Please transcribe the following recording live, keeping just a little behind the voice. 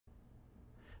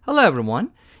Hello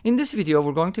everyone. In this video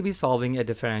we're going to be solving a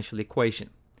differential equation.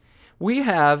 We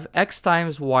have x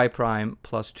times y prime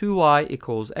plus 2y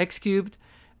equals x cubed,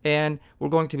 and we're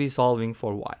going to be solving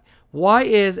for y. Y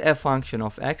is a function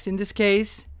of x in this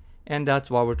case, and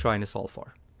that's what we're trying to solve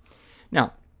for.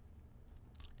 Now,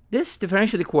 this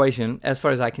differential equation, as far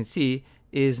as I can see,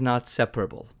 is not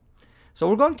separable. So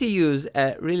we're going to use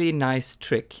a really nice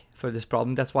trick for this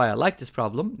problem. That's why I like this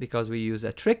problem, because we use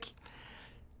a trick.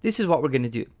 This is what we're going to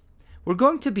do. We're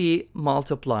going to be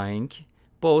multiplying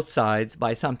both sides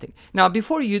by something. Now,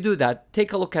 before you do that,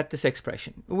 take a look at this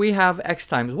expression. We have x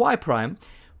times y prime,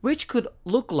 which could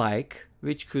look like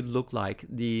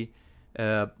the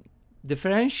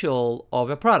differential of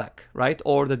a product, right?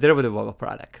 Or the derivative of a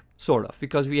product, sort of,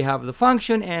 because we have the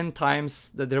function and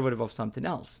times the derivative of something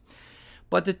else.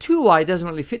 But the 2y doesn't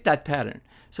really fit that pattern.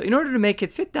 So in order to make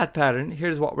it fit that pattern,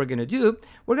 here's what we're going to do.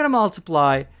 We're going to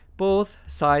multiply both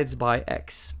sides by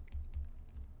x.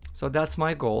 So that's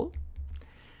my goal.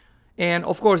 And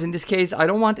of course, in this case, I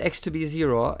don't want x to be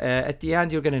 0. At the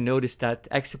end, you're going to notice that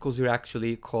x equals 0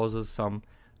 actually causes some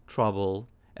trouble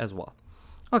as well.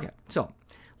 Okay, so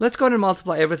let's go ahead and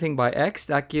multiply everything by x.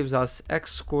 That gives us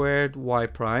x squared y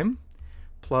prime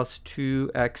plus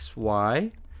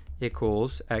 2xy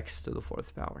equals x to the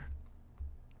 4th power.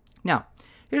 Now,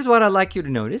 here's what I'd like you to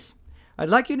notice. I'd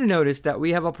like you to notice that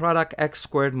we have a product x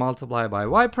squared multiplied by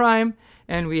y prime,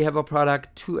 and we have a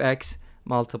product 2x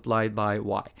multiplied by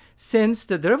y. Since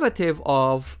the derivative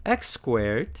of x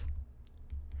squared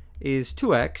is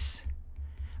 2x,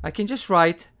 I can just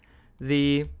write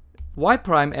the y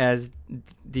prime as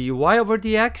dy over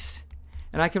dx,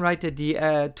 and I can write the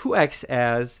 2x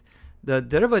as the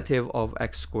derivative of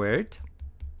x squared.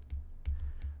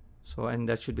 So, and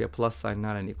that should be a plus sign,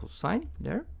 not an equal sign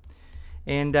there.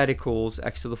 And that equals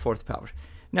x to the 4th power.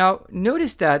 Now,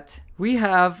 notice that we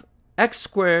have x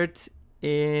squared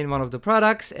in one of the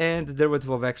products and the derivative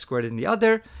of x squared in the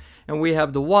other. And we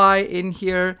have the y in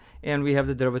here, and we have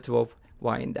the derivative of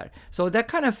y in there. So that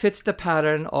kind of fits the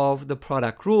pattern of the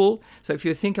product rule. So if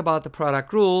you think about the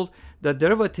product rule, the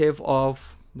derivative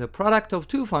of the product of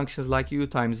two functions like u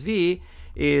times v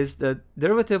is the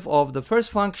derivative of the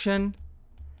first function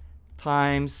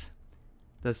times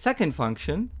the second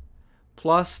function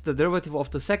plus the derivative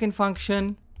of the second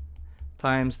function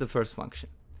times the first function.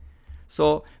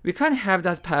 So we kind of have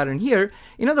that pattern here.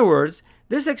 In other words,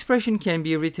 this expression can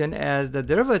be written as the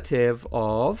derivative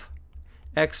of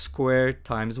x squared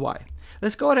times y.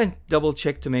 Let's go ahead and double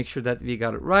check to make sure that we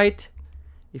got it right.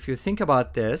 If you think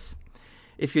about this,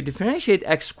 if you differentiate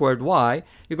x squared y,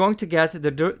 you're going to get the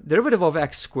derivative of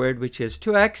x squared, which is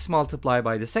 2x multiplied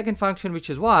by the second function, which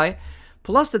is y,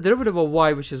 plus the derivative of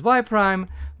y, which is y prime,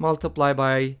 multiplied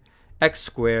by x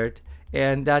squared,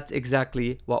 and that's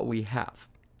exactly what we have.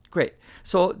 Great.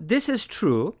 So this is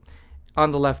true on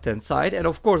the left-hand side, and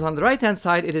of course on the right-hand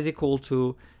side it is equal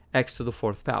to x to the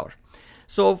 4th power.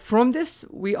 So from this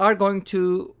we are going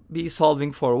to be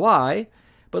solving for y,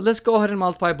 but let's go ahead and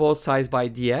multiply both sides by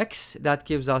dx. That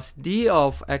gives us d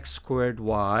of x squared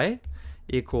y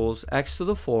equals x to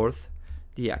the 4th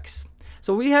dx.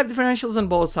 So we have differentials on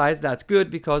both sides. That's good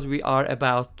because we are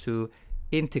about to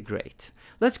integrate.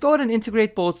 Let's go ahead and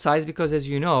integrate both sides, because as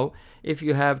you know, if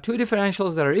you have two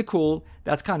differentials that are equal,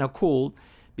 that's kind of cool,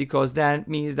 because that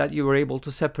means that you were able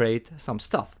to separate some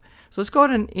stuff. So let's go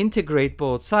ahead and integrate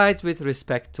both sides with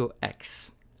respect to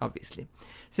x, obviously.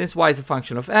 Since y is a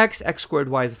function of x, x squared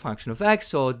y is a function of x,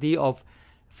 so d of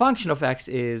function of x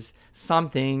is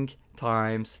something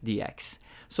times dx.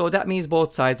 So that means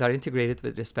both sides are integrated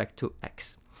with respect to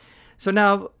x. So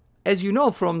now, as you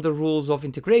know from the rules of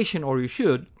integration, or you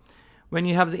should, when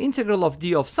you have the integral of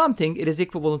d of something, it is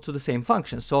equivalent to the same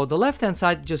function. So the left-hand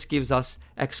side just gives us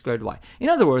x squared y. In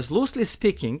other words, loosely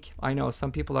speaking, I know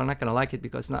some people are not going to like it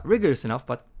because it's not rigorous enough,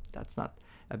 but that's not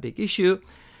a big issue.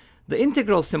 The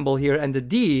integral symbol here and the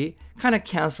d kind of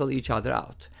cancel each other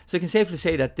out. So you can safely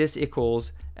say that this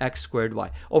equals x squared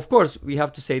y. Of course, we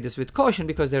have to say this with caution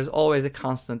because there's always a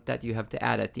constant that you have to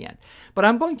add at the end. But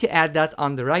I'm going to add that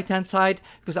on the right-hand side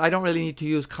because I don't really need to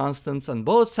use constants on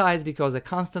both sides, because a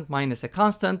constant minus a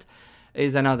constant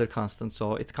is another constant,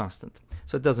 so it's constant.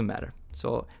 So it doesn't matter.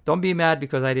 So don't be mad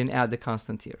because I didn't add the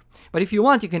constant here. But if you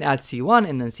want, you can add c1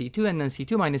 and then c2, and then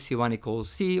c2 minus c1 equals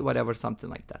c, whatever, something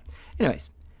like that. Anyways.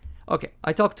 Okay,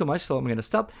 I talked too much, so I'm going to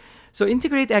stop. So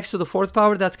integrate x to the 4th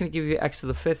power. That's going to give you x to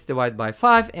the 5th divided by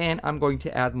 5. And I'm going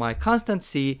to add my constant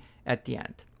c at the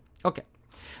end. Okay.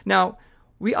 Now,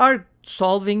 we are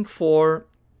solving for,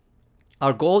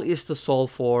 our goal is to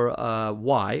solve for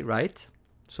y, right?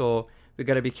 So we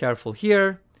got to be careful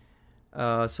here.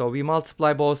 So we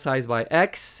multiply both sides by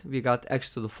x. We got x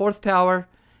to the 4th power.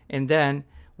 And then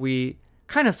we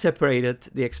kind of separated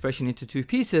the expression into two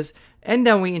pieces. And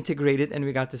then we integrated and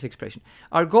we got this expression.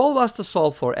 Our goal was to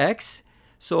solve for x.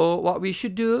 So what we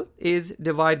should do is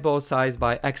divide both sides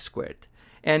by x squared.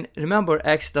 And remember,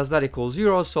 x does not equal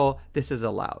 0, so this is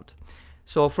allowed.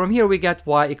 So from here we get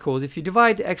y equals, if you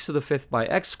divide x to the 5th by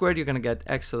x squared, you're going to get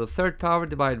x to the 3rd power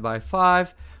divided by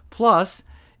 5, plus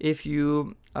if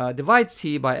you divide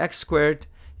c by x squared,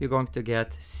 you're going to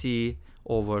get c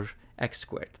over x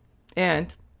squared.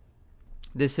 And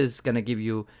this is going to give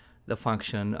you the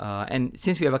function, and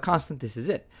since we have a constant, this is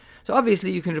it. So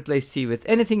obviously you can replace c with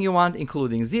anything you want,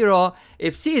 including 0.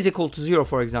 If c is equal to 0,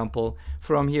 for example,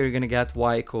 from here you're going to get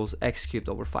y equals x cubed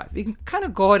over 5. We can kind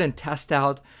of go ahead and test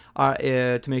out our,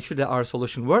 to make sure that our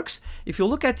solution works. If you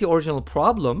look at the original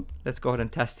problem, let's go ahead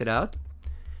and test it out.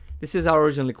 This is our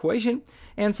original equation,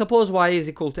 and suppose y is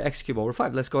equal to x cubed over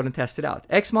 5. Let's go ahead and test it out.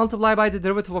 X multiplied by the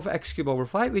derivative of x cubed over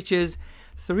 5, which is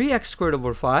 3x squared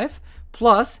over 5,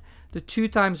 plus the 2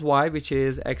 times y, which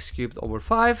is x cubed over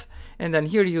 5. And then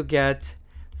here you get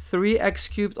 3x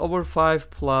cubed over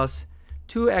 5 plus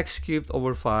 2x cubed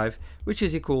over 5, which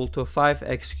is equal to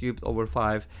 5x cubed over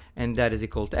 5. And that is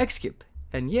equal to x cubed.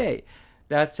 And yay,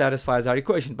 that satisfies our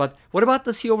equation. But what about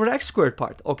the c over x squared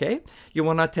part? Okay, you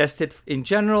want to test it in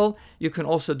general. You can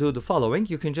also do the following.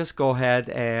 You can just go ahead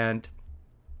and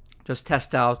just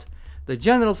test out the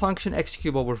general function x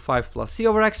cubed over 5 plus c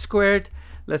over x squared.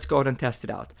 Let's go ahead and test it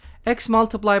out. X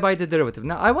multiplied by the derivative.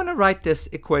 Now I want to write this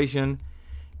equation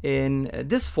in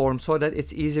this form so that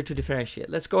it's easier to differentiate.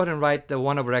 Let's go ahead and write the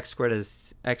 1 over x squared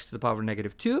as x to the power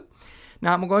negative 2.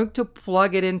 Now I'm going to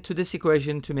plug it into this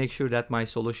equation to make sure that my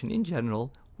solution in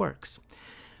general works.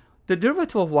 The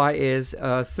derivative of y is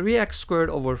 3x squared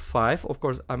over 5. Of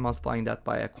course, I'm multiplying that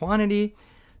by a quantity.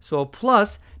 So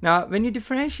plus, now when you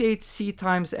differentiate c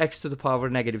times x to the power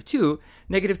negative 2,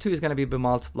 negative 2 is going to be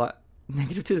multiplied.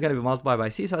 Negative 2 is going to be multiplied by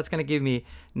c, so it's going to give me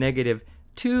negative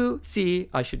 2c.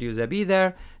 I should use a b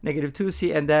there. Negative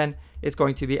 2c, and then it's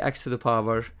going to be x to the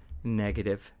power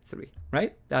negative 3,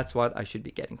 right? That's what I should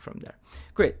be getting from there.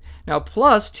 Great. Now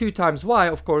plus 2 times y,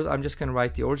 of course, I'm just going to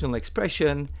write the original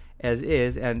expression as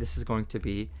is, and this is going to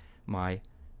be my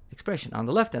expression on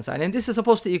the left-hand side. And this is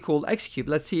supposed to equal x cubed.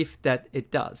 Let's see if that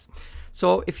it does.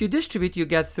 So if you distribute, you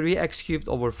get 3x cubed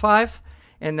over 5,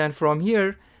 and then from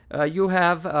here, you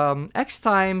have x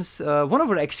times 1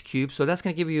 over x cubed, so that's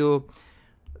going to give you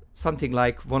something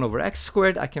like 1 over x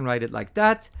squared. I can write it like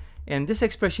that. And this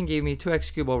expression gave me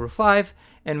 2x cubed over 5.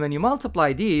 And when you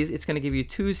multiply these, it's going to give you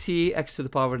 2c x to the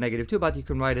power negative 2, but you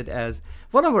can write it as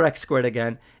 1 over x squared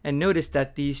again. And notice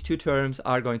that these two terms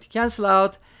are going to cancel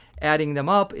out. Adding them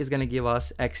up is going to give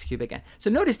us x cubed again. So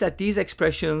notice that these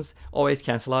expressions always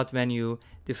cancel out when you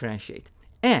differentiate.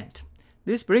 And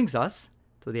this brings us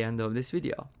to the end of this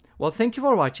video. Well, thank you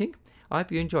for watching. I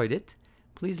hope you enjoyed it.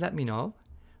 Please let me know.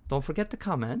 Don't forget to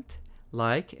comment,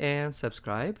 like, and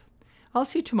subscribe. I'll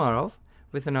see you tomorrow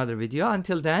with another video.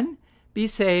 Until then, be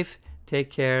safe,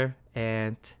 take care,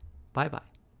 and bye-bye.